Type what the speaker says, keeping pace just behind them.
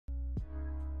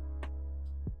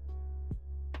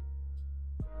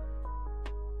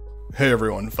Hey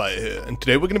everyone, Fire here, and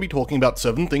today we're going to be talking about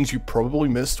 7 things you probably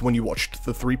missed when you watched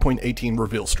the 3.18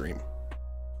 reveal stream.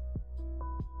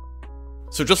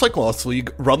 So just like last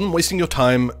league, rather than wasting your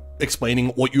time explaining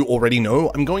what you already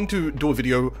know, I'm going to do a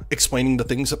video explaining the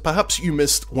things that perhaps you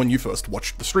missed when you first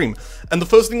watched the stream. And the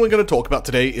first thing we're going to talk about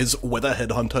today is whether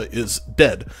Headhunter is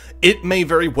dead. It may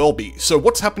very well be. So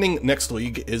what's happening next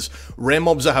league is rare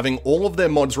mobs are having all of their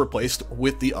mods replaced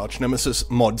with the Arch Nemesis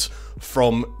mods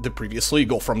from the previous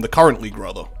league, or from the current league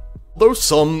rather. Though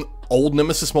some old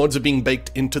Nemesis mods are being baked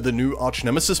into the new Arch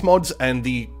Nemesis mods, and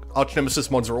the Arch Nemesis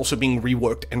mods are also being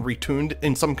reworked and retuned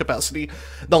in some capacity,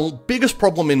 the biggest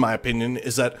problem in my opinion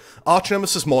is that Arch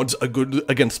Nemesis mods are good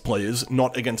against players,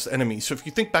 not against enemies. So if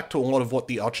you think back to a lot of what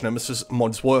the Arch Nemesis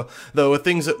mods were, there were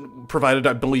things that provided,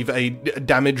 I believe, a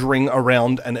damage ring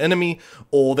around an enemy,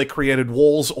 or they created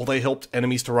walls, or they helped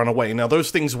enemies to run away. Now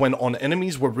those things when on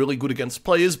enemies were really good against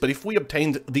players, but if we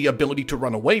obtained the ability to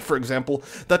run away, for example,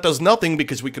 that does nothing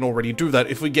because we can already do that.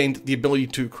 If we gained the ability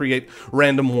to create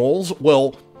random walls,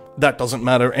 well, that doesn't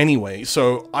matter anyway.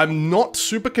 So I'm not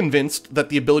super convinced that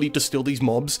the ability to steal these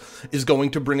mobs is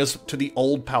going to bring us to the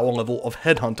old power level of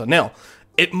Headhunter. Now,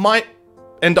 it might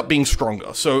end up being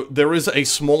stronger. So there is a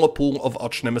smaller pool of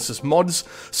Arch Nemesis mods.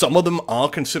 Some of them are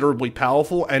considerably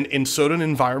powerful, and in certain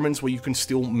environments where you can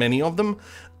steal many of them,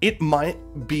 it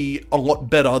might be a lot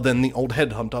better than the old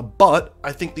Headhunter, but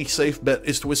I think the safe bet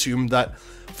is to assume that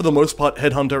for the most part,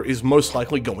 Headhunter is most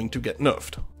likely going to get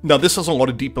nerfed. Now this has a lot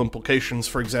of deep implications.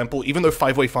 For example, even though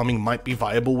 5-way farming might be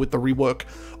viable with the rework,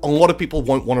 a lot of people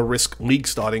won't want to risk league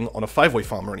starting on a 5-way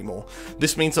farmer anymore.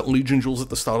 This means that Legion jewels at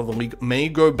the start of the league may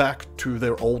go back to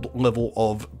their old level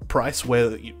of price,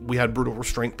 where we had Brutal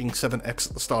Restraint being 7x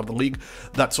at the start of the league,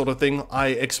 that sort of thing. I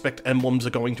expect emblems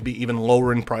are going to be even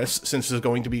lower in price, since there's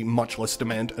going to be much less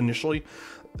demand initially.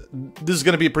 This is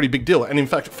going to be a pretty big deal, and in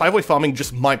fact, 5-way farming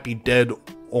just might be dead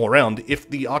all around. If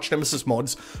the Arch Nemesis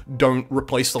mods don't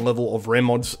replace the level of rare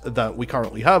mods that we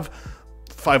currently have,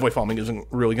 5-way farming isn't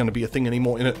really going to be a thing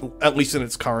anymore, at least in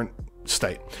its current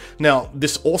state. Now,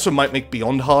 this also might make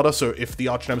Beyond harder, so if the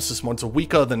Arch Nemesis mods are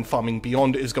weaker, then farming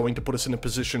Beyond is going to put us in a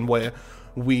position where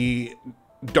we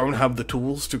don't have the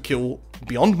tools to kill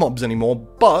Beyond mobs anymore,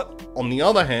 but on the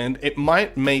other hand, it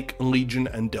might make Legion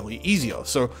and Deli easier.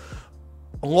 So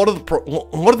a lot of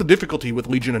the difficulty with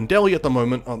Legion and Deli at the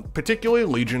moment, particularly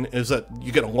Legion, is that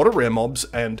you get a lot of rare mobs,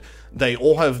 and they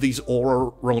all have these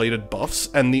aura-related buffs,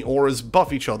 and the auras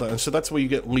buff each other, and so that's where you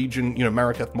get Legion,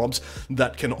 Marikath mobs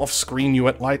that can off-screen you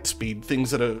at light speed, things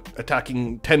that are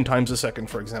attacking 10 times a second,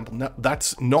 for example. Now,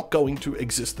 that's not going to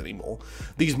exist anymore.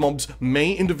 These mobs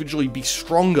may individually be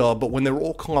stronger, but when they're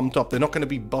all clumped up, they're not going to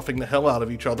be buffing the hell out of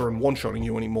each other and one-shotting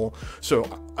you anymore.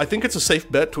 So I think it's a safe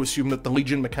bet to assume that the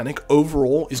Legion mechanic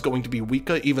overall is going to be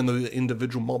weaker, even though the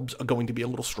individual mobs are going to be a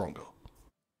little stronger.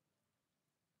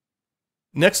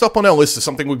 Next up on our list is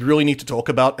something we really need to talk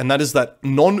about, and that is that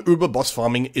non-Uber boss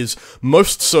farming is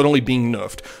most certainly being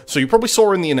nerfed. So you probably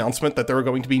saw in the announcement that there are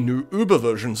going to be new Uber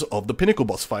versions of the Pinnacle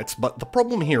boss fights, but the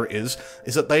problem here is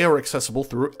that they are accessible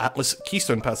through Atlas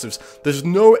Keystone passives. There's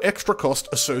no extra cost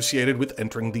associated with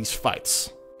entering these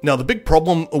fights. Now, the big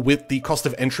problem with the cost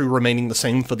of entry remaining the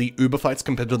same for the Uber fights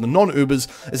compared to the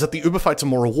non-Ubers is that the Uber fights are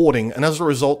more rewarding, and as a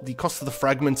result, the cost of the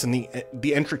fragments and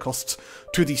the entry costs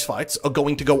to these fights are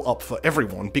going to go up for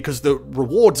everyone, because the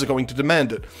rewards are going to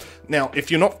demand it. Now,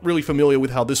 if you're not really familiar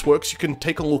with how this works, you can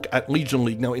take a look at Legion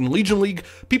League. Now, in Legion League,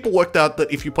 people worked out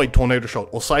that if you played Tornado Shot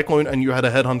or Cyclone and you had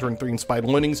a Headhunter and 3 Inspired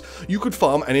Learnings, you could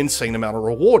farm an insane amount of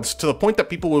rewards, to the point that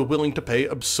people were willing to pay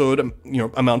absurd,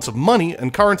 amounts of money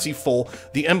and currency for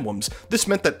the emblems. This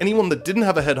meant that anyone that didn't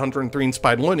have a Headhunter and 3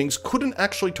 Inspired Learnings couldn't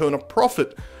actually turn a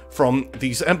profit from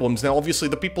these emblems. Now, obviously,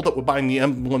 the people that were buying the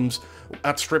emblems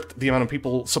outstripped the amount of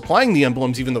people supplying the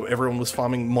emblems, even though everyone was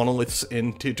farming monoliths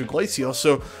in Tier 2 Glacier.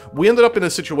 So we ended up in a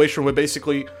situation where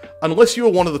basically, unless you were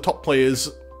one of the top players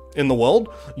in the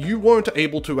world, you weren't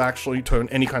able to actually turn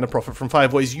any kind of profit from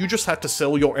 5-ways. You just had to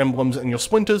sell your emblems and your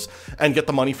splinters and get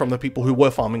the money from the people who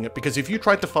were farming it, because if you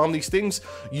tried to farm these things,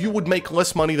 you would make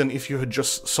less money than if you had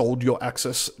just sold your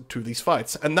access to these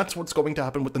fights. And that's what's going to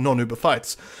happen with the non-Uber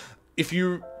fights. If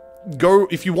you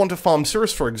want to farm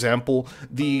Cirrus, for example,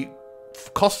 the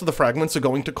cost of the fragments are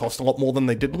going to cost a lot more than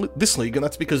they did this league, and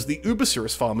that's because the Uber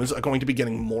Cirrus farmers are going to be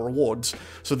getting more rewards.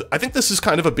 So I think this is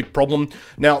kind of a big problem.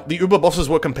 Now, the Uber bosses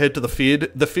were compared to the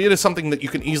Feared. The Feared is something that you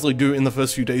can easily do in the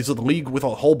first few days of the league with a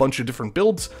whole bunch of different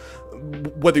builds,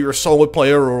 whether you're a solo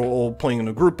player or playing in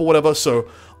a group or whatever. So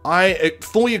I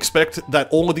fully expect that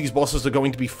all of these bosses are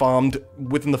going to be farmed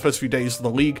within the first few days of the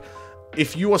league.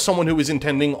 If you are someone who is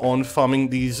intending on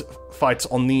farming these fights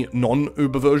on the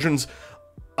non-Uber versions,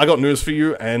 I got news for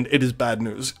you, and it is bad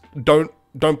news.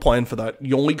 Don't plan for that.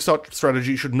 Your league start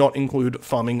strategy should not include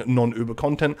farming non-Uber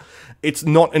content. It's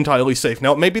not entirely safe.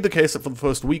 Now, it may be the case that for the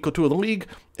first week or two of the league,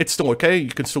 it's still okay,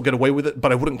 you can still get away with it,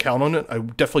 but I wouldn't count on it. I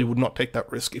definitely would not take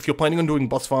that risk. If you're planning on doing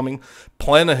boss farming,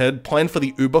 plan ahead, plan for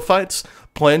the Uber fights,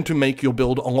 plan to make your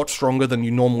build a lot stronger than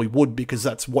you normally would, because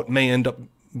that's what may end up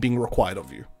being required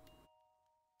of you.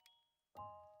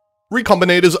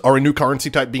 Recombinators are a new currency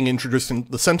type being introduced in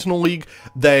the Sentinel League.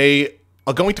 They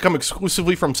are going to come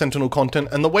exclusively from Sentinel content,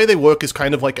 and the way they work is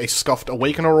kind of like a scuffed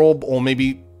Awakener orb, or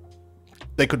maybe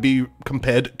they could be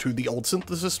compared to the old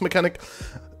synthesis mechanic.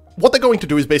 What they're going to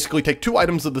do is basically take two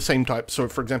items of the same type, so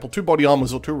for example, two body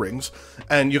armors or two rings,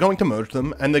 and you're going to merge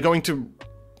them, and they're going to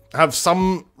have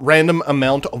some random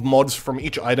amount of mods from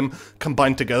each item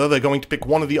combined together. They're going to pick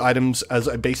one of the items as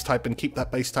a base type and keep that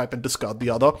base type and discard the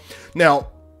other.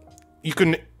 Now, you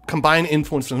can combine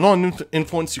influence and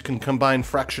non-influence, you can combine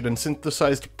fractured and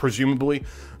synthesized, presumably.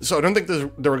 So I don't think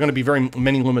there are going to be very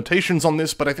many limitations on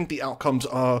this, but I think the outcomes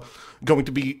are going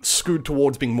to be skewed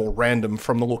towards being more random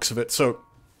from the looks of it. So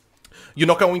you're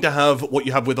not going to have what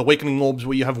you have with Awakening Orbs,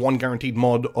 where you have one guaranteed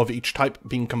mod of each type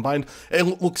being combined.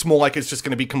 It looks more like it's just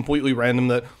going to be completely random,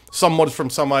 that some mods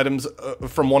from some items,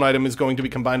 from one item is going to be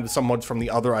combined with some mods from the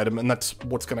other item, and that's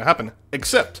what's going to happen.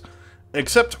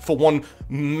 Except for one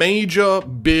major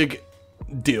big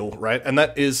deal, right? And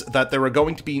that is that there are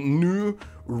going to be new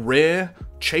rare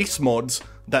chase mods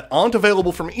that aren't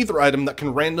available from either item that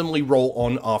can randomly roll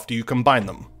on after you combine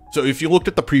them. So if you looked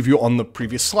at the preview on the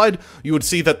previous slide, you would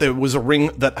see that there was a ring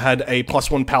that had a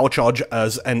 +1 power charge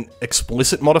as an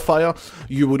explicit modifier.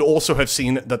 You would also have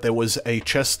seen that there was a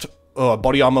chest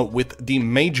body armor with the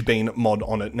Magebane mod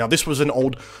on it. Now, this was an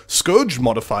old Scourge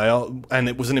modifier, and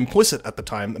it was an implicit at the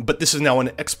time, but this is now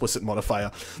an explicit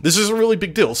modifier. This is a really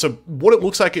big deal. So what it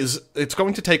looks like is it's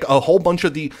going to take a whole bunch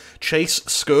of the Chase,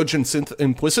 Scourge, and Synth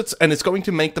implicits, and it's going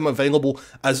to make them available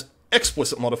as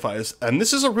explicit modifiers. And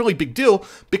this is a really big deal,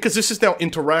 because this is now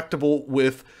interactable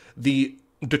with the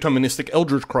deterministic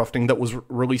Eldritch crafting that was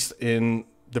released in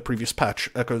the previous patch,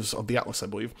 Echoes of the Atlas, I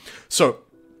believe. So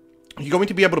you're going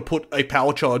to be able to put a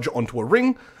power charge onto a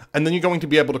ring, and then you're going to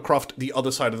be able to craft the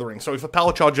other side of the ring. So if a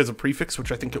power charge has a prefix,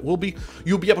 which I think it will be,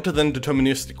 you'll be able to then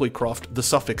deterministically craft the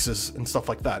suffixes and stuff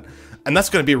like that. And that's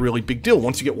going to be a really big deal.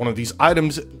 Once you get one of these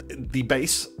items, the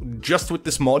base, just with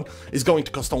this mod, is going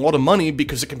to cost a lot of money,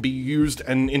 because it can be used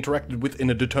and interacted with in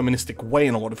a deterministic way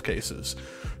in a lot of cases.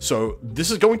 So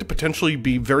this is going to potentially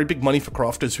be very big money for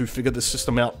crafters who figure this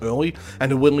system out early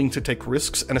and are willing to take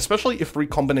risks, and especially if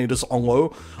recombinators are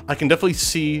low, I can definitely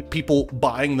see people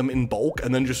buying them in bulk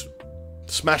and then just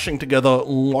smashing together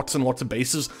lots and lots of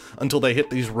bases until they hit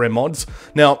these rare mods.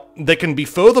 Now, they can be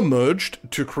further merged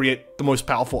to create the most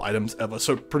powerful items ever,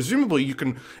 so presumably you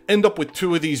can end up with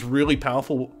two of these really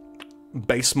powerful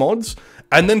base mods,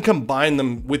 and then combine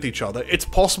them with each other. It's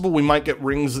possible we might get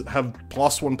rings that have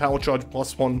 +1 power charge,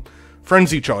 +1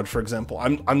 frenzy charge, for example.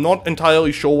 I'm not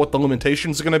entirely sure what the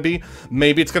limitations are going to be.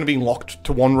 Maybe it's going to be locked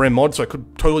to one rare mod, so I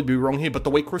could totally be wrong here, but the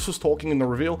way Chris was talking in the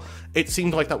reveal, it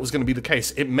seemed like that was going to be the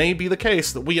case. It may be the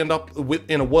case that we end up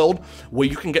in a world where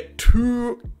you can get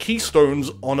 2 keystones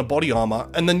on a body armor,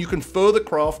 and then you can further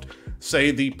craft,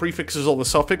 say, the prefixes or the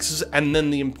suffixes, and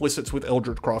then the implicits with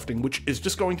Eldritch crafting, which is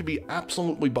just going to be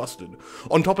absolutely busted.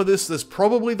 On top of this, there's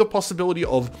probably the possibility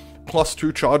of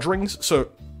 +2 charge rings, so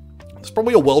there's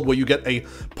probably a world where you get a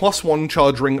 +1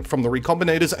 charge ring from the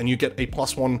Recombinators, and you get a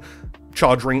 +1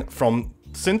 charge ring from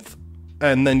Synth,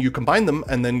 and then you combine them,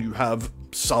 and then you have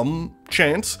some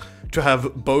chance to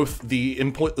have both the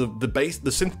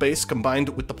synth base combined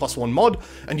with the +1 mod,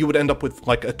 and you would end up with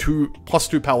like a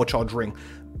 +2 power charge ring.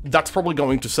 That's probably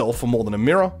going to sell for more than a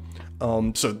mirror.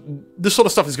 So this sort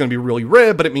of stuff is going to be really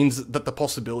rare, but it means that the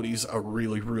possibilities are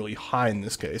really, really high in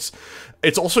this case.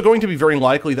 It's also going to be very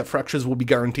likely that fractures will be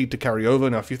guaranteed to carry over.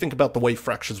 Now, if you think about the way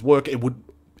fractures work, it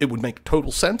would make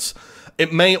total sense.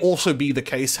 It may also be the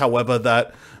case, however,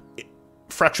 that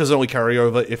fractures only carry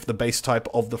over if the base type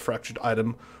of the fractured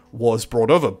item was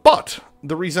brought over. But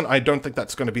the reason I don't think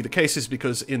that's going to be the case is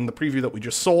because in the preview that we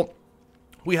just saw,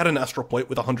 we had an Astral Plate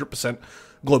with 100%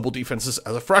 global defenses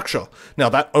as a fracture. Now,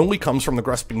 that only comes from the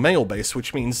Grasping Mail base,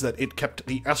 which means that it kept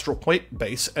the Astral Plate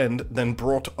base and then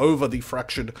brought over the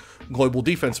fractured global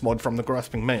defense mod from the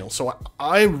Grasping Mail. So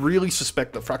I really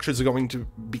suspect that fractures are going to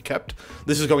be kept.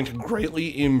 This is going to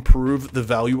greatly improve the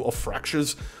value of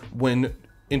fractures when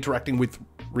interacting with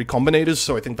recombinators,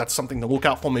 so I think that's something to look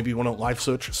out for. Maybe you want to live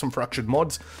search some fractured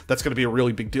mods. That's going to be a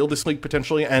really big deal this league,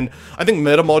 potentially, and I think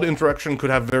meta mod interaction could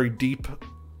have very deep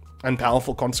and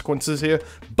powerful consequences here,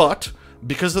 but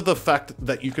because of the fact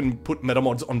that you can put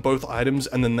metamods on both items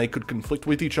and then they could conflict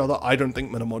with each other, I don't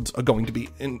think metamods are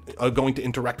going to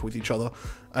interact with each other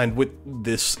and with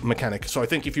this mechanic. So I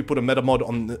think if you put a metamod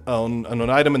on an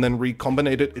item and then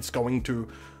recombinate it, it's going to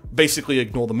basically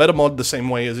ignore the metamod the same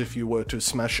way as if you were to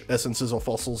smash essences or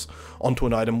fossils onto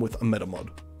an item with a metamod.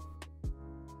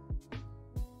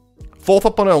 Fourth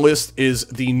up on our list is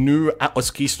the new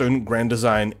Atlas Keystone Grand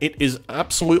Design. It is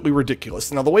absolutely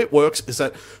ridiculous. Now, the way it works is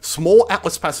that small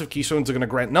Atlas passive keystones are going to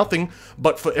grant nothing,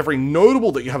 but for every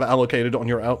notable that you have allocated on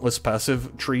your Atlas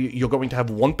passive tree, you're going to have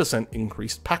 1%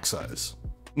 increased pack size.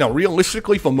 Now,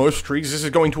 realistically, for most trees, this is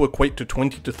going to equate to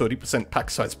 20 to 30% pack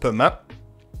size per map.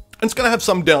 And it's going to have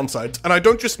some downsides, and I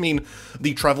don't just mean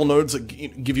the travel nodes that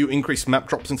give you increased map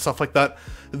drops and stuff like that.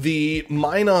 The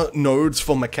minor nodes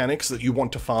for mechanics that you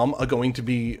want to farm are going to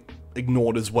be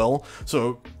ignored as well.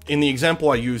 So in the example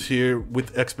I use here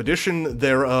with Expedition,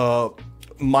 there are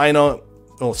minor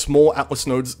or small Atlas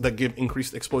nodes that give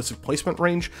increased explosive placement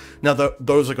range. Now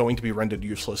those are going to be rendered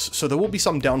useless. So there will be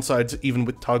some downsides even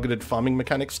with targeted farming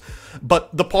mechanics,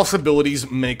 but the possibilities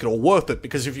make it all worth it,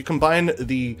 because if you combine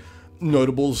the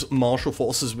notables, martial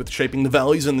forces with shaping the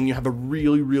valleys, and then you have a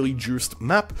really juiced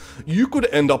map, you could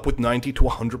end up with 90 to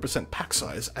 100% pack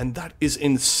size, and that is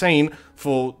insane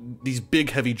for these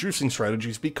big heavy juicing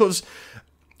strategies, because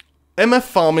MF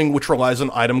farming, which relies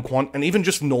on item quant, and even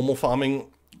just normal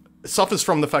farming, suffers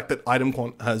from the fact that item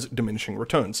quant has diminishing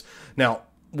returns. Now,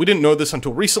 we didn't know this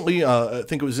until recently. I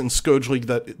think it was in Scourge League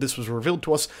that this was revealed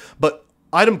to us, but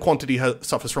item quantity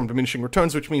suffers from diminishing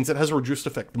returns, which means it has a reduced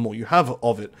effect the more you have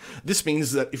of it. This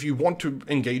means that if you want to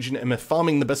engage in MF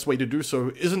farming, the best way to do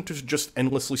so isn't to just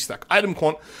endlessly stack item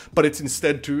quant, but it's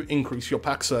instead to increase your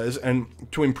pack size and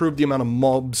to improve the amount of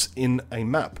mobs in a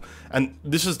map. And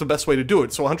this is the best way to do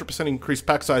it. So 100% increased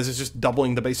pack size is just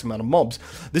doubling the base amount of mobs.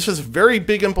 This has very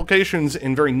big implications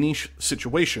in very niche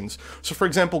situations. So for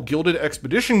example, Gilded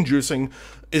Expedition juicing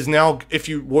is now, if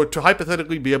you were to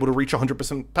hypothetically be able to reach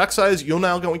 100% pack size, you're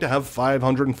now going to have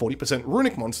 540%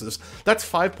 runic monsters. That's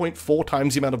 5.4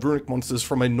 times the amount of runic monsters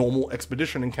from a normal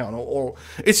expedition encounter, or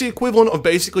it's the equivalent of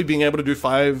basically being able to do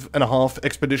 5.5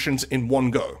 expeditions in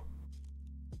one go.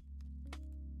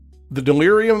 The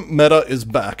Delirium meta is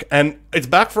back, and it's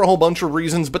back for a whole bunch of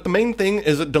reasons, but the main thing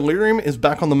is that Delirium is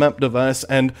back on the map device,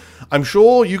 and I'm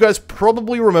sure you guys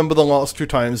probably remember the last two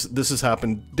times this has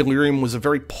happened. Delirium was a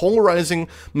very polarizing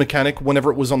mechanic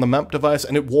whenever it was on the map device,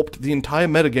 and it warped the entire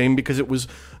metagame because it was,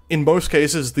 in most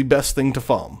cases, the best thing to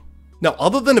farm. Now,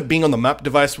 other than it being on the map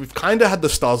device, we've kinda had the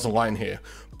stars align here.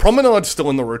 Promenade's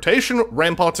still in the rotation,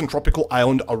 Ramparts and Tropical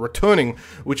Island are returning,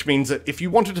 which means that if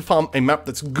you wanted to farm a map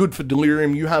that's good for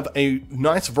Delirium, you have a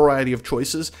nice variety of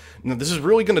choices. Now, this is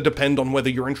really going to depend on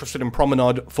whether you're interested in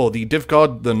Promenade for the div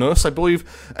guard, the nurse, I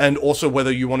believe, and also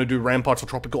whether you want to do Ramparts or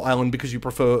Tropical Island because you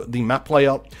prefer the map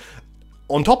layout.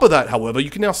 On top of that, however, you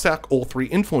can now stack all three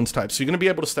influence types. So you're going to be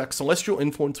able to stack Celestial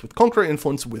Influence with Conqueror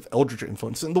Influence with Eldritch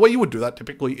Influence. And the way you would do that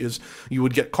typically is you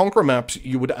would get Conqueror maps,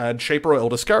 you would add Shaper or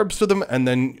Elder Scarabs to them, and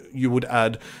then you would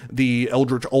add the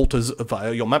Eldritch Altars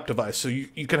via your map device. So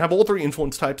you can have all three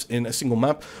influence types in a single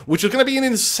map, which is going to be an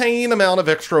insane amount of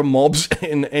extra mobs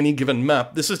in any given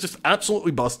map. This is just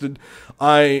absolutely busted.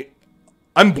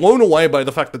 I'm blown away by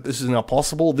the fact that this is now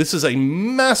possible. This is a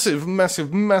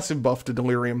massive buff to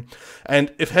Delirium.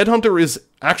 And if Headhunter is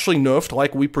actually nerfed,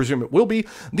 like we presume it will be,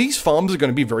 these farms are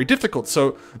going to be very difficult.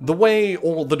 So the way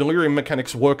all the Delirium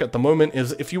mechanics work at the moment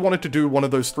is if you wanted to do one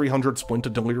of those 300 Splinter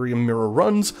Delirium mirror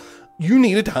runs, you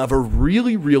needed to have a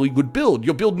really good build.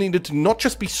 Your build needed to not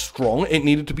just be strong, it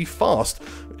needed to be fast.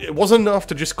 It wasn't enough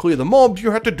to just clear the mobs, you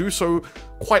had to do so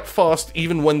quite fast,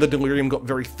 even when the Delirium got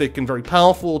very thick and very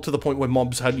powerful, to the point where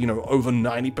mobs had, you know, over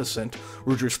 90%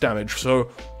 reduced damage. So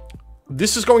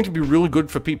this is going to be really good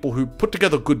for people who put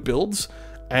together good builds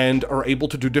and are able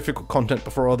to do difficult content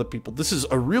before other people. This is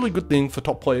a really good thing for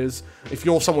top players if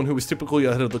you're someone who is typically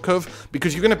ahead of the curve,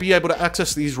 because you're going to be able to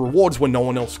access these rewards when no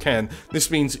one else can. This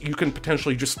means you can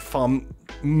potentially just farm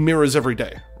mirrors every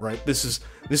day, right? This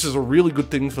is a really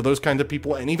good thing for those kind of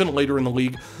people, and even later in the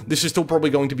league, this is still probably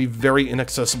going to be very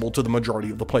inaccessible to the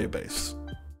majority of the player base.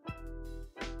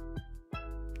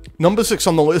 Number 6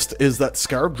 on the list is that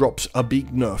Scarab drops are being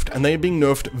nerfed, and they are being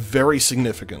nerfed very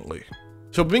significantly.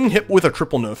 So being hit with a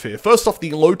triple nerf here. First off,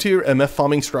 the low tier MF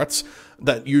farming strats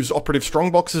that use operative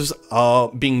strongboxes are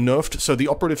being nerfed, so the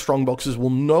operative strongboxes will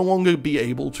no longer be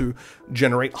able to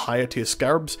generate higher tier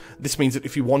scarabs. This means that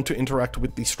if you want to interact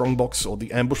with the strongbox, or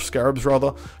the ambush scarabs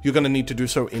rather, you're going to need to do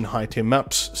so in high tier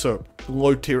maps, so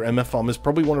low tier MF farmers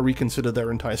probably want to reconsider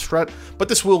their entire strat, but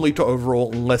this will lead to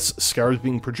overall less scarabs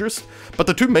being produced. But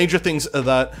the two major things are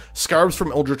that scarabs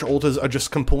from Eldritch Altars are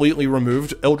just completely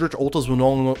removed. Eldritch Altars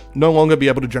will no longer be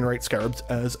able to generate scarabs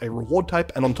as a reward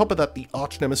type, and on top of that, the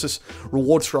Arch Nemesis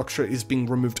reward structure is being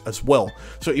removed as well.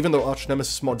 So even though Arch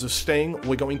Nemesis mods are staying,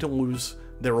 we're going to lose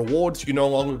their rewards. You're no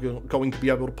longer going to be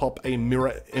able to pop a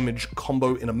mirror image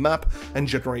combo in a map and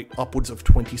generate upwards of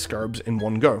 20 scarabs in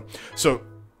one go. So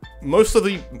most of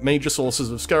the major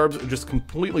sources of scarabs are just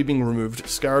completely being removed.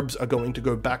 Scarabs are going to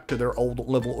go back to their old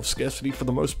level of scarcity for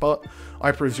the most part,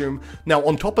 I presume. Now,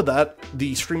 on top of that,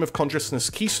 the Stream of Consciousness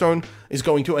keystone is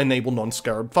going to enable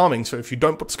non-scarab farming. So if you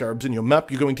don't put scarabs in your map,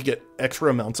 you're going to get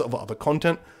extra amounts of other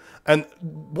content. And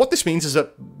what this means is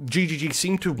that GGG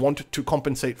seem to want to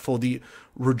compensate for the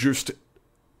reduced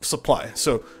supply.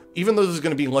 So even though there's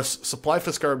going to be less supply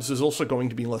for scarabs, there's also going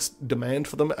to be less demand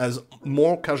for them, as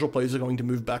more casual players are going to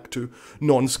move back to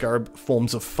non-scarab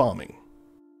forms of farming.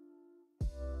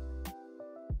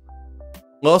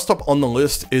 Last up on the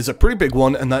list is a pretty big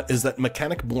one, and that is that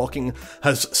mechanic blocking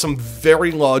has some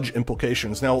very large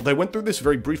implications. Now, they went through this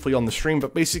very briefly on the stream,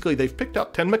 but basically they've picked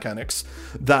out 10 mechanics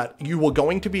that you are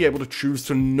going to be able to choose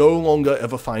to no longer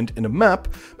ever find in a map,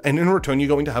 and in return you're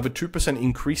going to have a 2%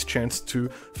 increased chance to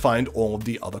find all of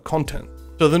the other content.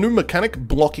 So the new mechanic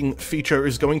blocking feature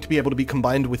is going to be able to be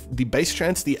combined with the base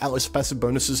chance, the Atlas passive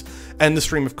bonuses, and the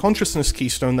Stream of Consciousness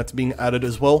keystone that's being added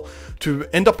as well, to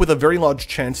end up with a very large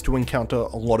chance to encounter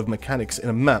a lot of mechanics in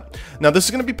a map. Now, this is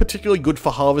going to be particularly good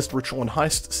for Harvest, Ritual, and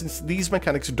Heist, since these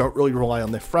mechanics don't really rely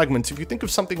on their fragments. If you think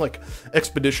of something like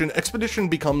Expedition, Expedition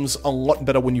becomes a lot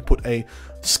better when you put a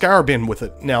Scarab in with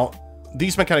it. Now,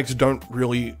 these mechanics don't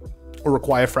really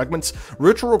require fragments.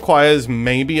 Ritual requires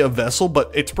maybe a vessel, but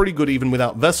it's pretty good even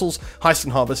without vessels. Heist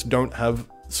and Harvest don't have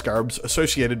scarabs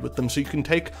associated with them, so you can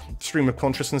take Stream of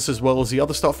Consciousness as well as the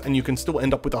other stuff, and you can still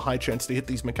end up with a high chance to hit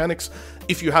these mechanics.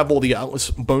 If you have all the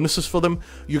Atlas bonuses for them,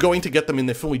 you're going to get them in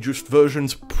their fully juiced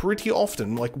versions pretty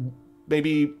often, like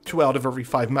maybe 2 out of every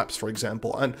 5 maps, for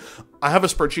example. And I have a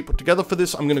spreadsheet put together for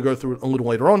this. I'm going to go through it a little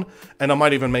later on, and I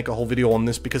might even make a whole video on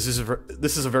this, because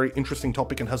this is a very interesting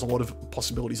topic and has a lot of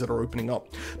possibilities that are opening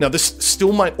up. Now, this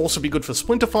still might also be good for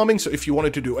splinter farming, so if you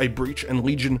wanted to do a Breach and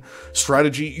Legion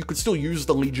strategy, you could still use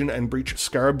the Legion and Breach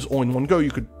scarabs all in one go.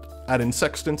 You could add in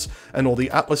Sextants and all the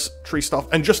Atlas tree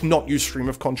stuff, and just not use Stream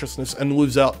of Consciousness and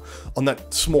lose out on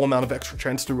that small amount of extra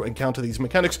chance to encounter these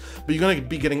mechanics. But you're going to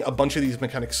be getting a bunch of these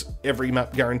mechanics every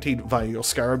map guaranteed via your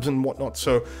scarabs and whatnot,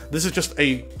 so this is just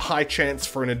a high chance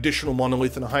for an additional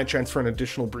monolith and a high chance for an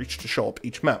additional breach to show up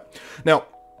each map. Now,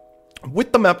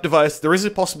 with the map device, there is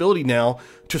a possibility now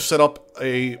to set up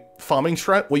a farming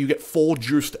strat where you get 4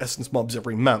 juiced essence mobs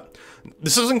every map.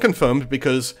 This isn't confirmed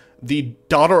because the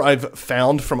data I've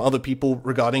found from other people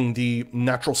regarding the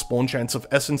natural spawn chance of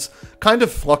essence kind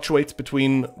of fluctuates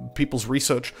between people's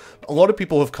research. A lot of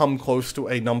people have come close to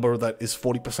a number that is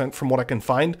 40% from what I can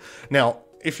find. Now,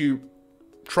 if you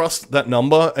trust that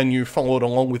number and you follow it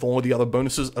along with all of the other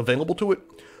bonuses available to it,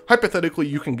 hypothetically,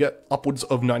 you can get upwards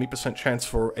of 90% chance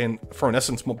for an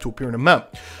essence mob to appear in a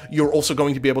map. You're also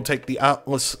going to be able to take the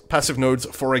Atlas passive nodes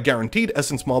for a guaranteed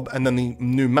essence mob, and then the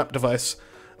new map device,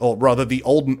 or rather the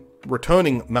old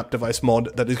returning map device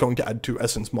mod that is going to add 2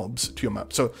 essence mobs to your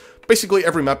map. So basically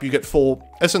every map you get 4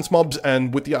 essence mobs,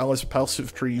 and with the Atlas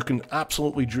passive tree you can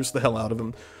absolutely juice the hell out of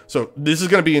them. So this is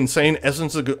going to be insane.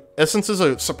 Essences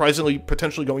are surprisingly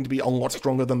potentially going to be a lot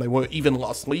stronger than they were even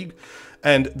last league,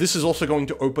 and this is also going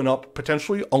to open up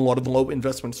potentially a lot of low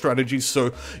investment strategies.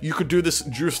 So you could do this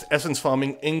juiced essence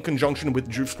farming in conjunction with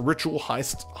juiced Ritual,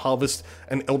 Heist, Harvest,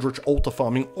 and Eldritch Altar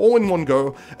farming all in one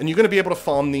go, and you're going to be able to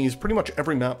farm these pretty much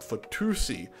every map for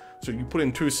 2C. So you put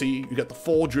in 2C, you get the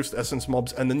 4 juiced essence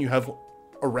mobs, and then you have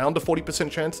around a 40%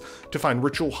 chance to find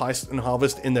Ritual, Heist, and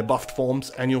Harvest in their buffed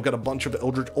forms, and you'll get a bunch of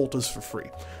Eldritch Altars for free.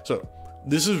 So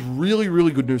this is really,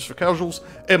 really good news for casuals.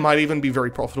 It might even be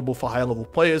very profitable for higher level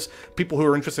players. People who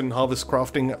are interested in Harvest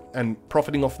crafting and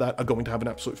profiting off that are going to have an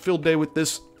absolute field day with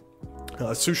this.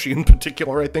 Sushi in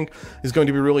particular, I think, is going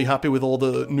to be really happy with all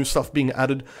the new stuff being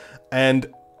added,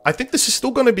 and I think this is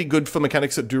still going to be good for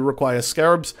mechanics that do require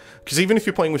scarabs, because even if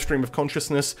you're playing with Stream of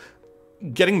Consciousness,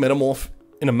 getting Metamorph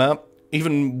in a map,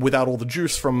 even without all the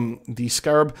juice from the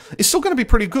scarab, is still going to be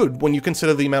pretty good when you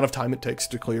consider the amount of time it takes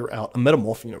to clear out a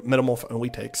Metamorph. You know, Metamorph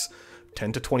only takes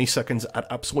 10 to 20 seconds at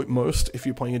absolute most if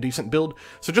you're playing a decent build,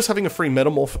 so just having a free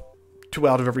Metamorph 2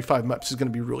 out of every 5 maps is going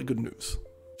to be really good news.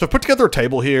 So I've put together a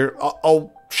table here.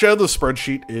 I'll share the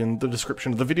spreadsheet in the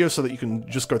description of the video so that you can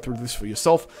just go through this for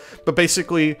yourself. But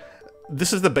basically,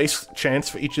 this is the base chance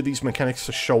for each of these mechanics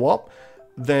to show up.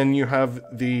 Then you have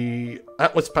the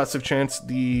Atlas passive chance,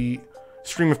 the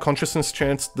Stream of Consciousness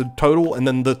chance, the total, and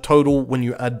then the total when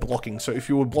you add blocking. So if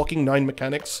you were blocking 9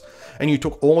 mechanics and you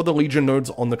took all of the Legion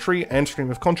nodes on the tree and Stream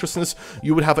of Consciousness,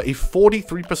 you would have a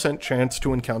 43% chance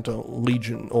to encounter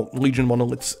Legion or Legion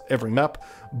monoliths every map,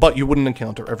 but you wouldn't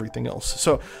encounter everything else.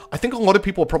 So I think a lot of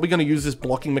people are probably going to use this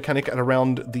blocking mechanic at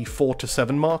around the 4 to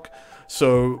 7 mark.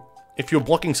 So if you're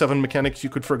blocking 7 mechanics, you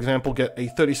could, for example, get a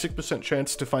 36%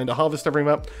 chance to find a Harvest every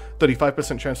map,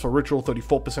 35% chance for Ritual,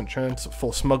 34% chance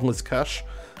for Smuggler's Cache,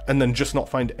 and then just not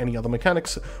find any other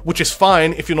mechanics, which is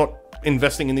fine if you're not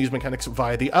investing in these mechanics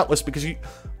via the Atlas, because you're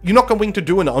not going to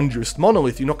do an unjuiced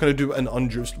Monolith, you're not going to do an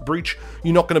unjuiced Breach,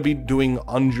 you're not going to be doing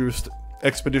unjuiced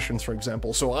Expeditions, for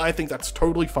example. So I think that's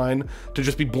totally fine to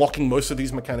just be blocking most of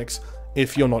these mechanics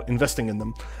if you're not investing in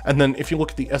them. And then if you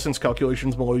look at the essence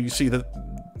calculations below, you see that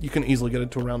you can easily get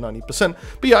it to around 90%.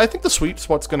 But yeah, I think the sweet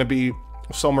spot's going to be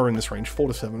somewhere in this range, 4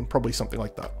 to 7, probably something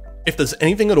like that. If there's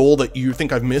anything at all that you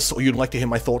think I've missed or you'd like to hear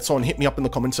my thoughts on, hit me up in the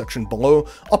comment section below.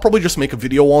 I'll probably just make a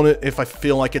video on it if I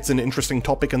feel like it's an interesting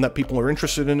topic and that people are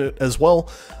interested in it as well.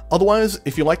 Otherwise,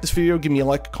 if you like this video, give me a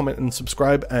like, comment, and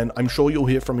subscribe, and I'm sure you'll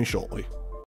hear from me shortly.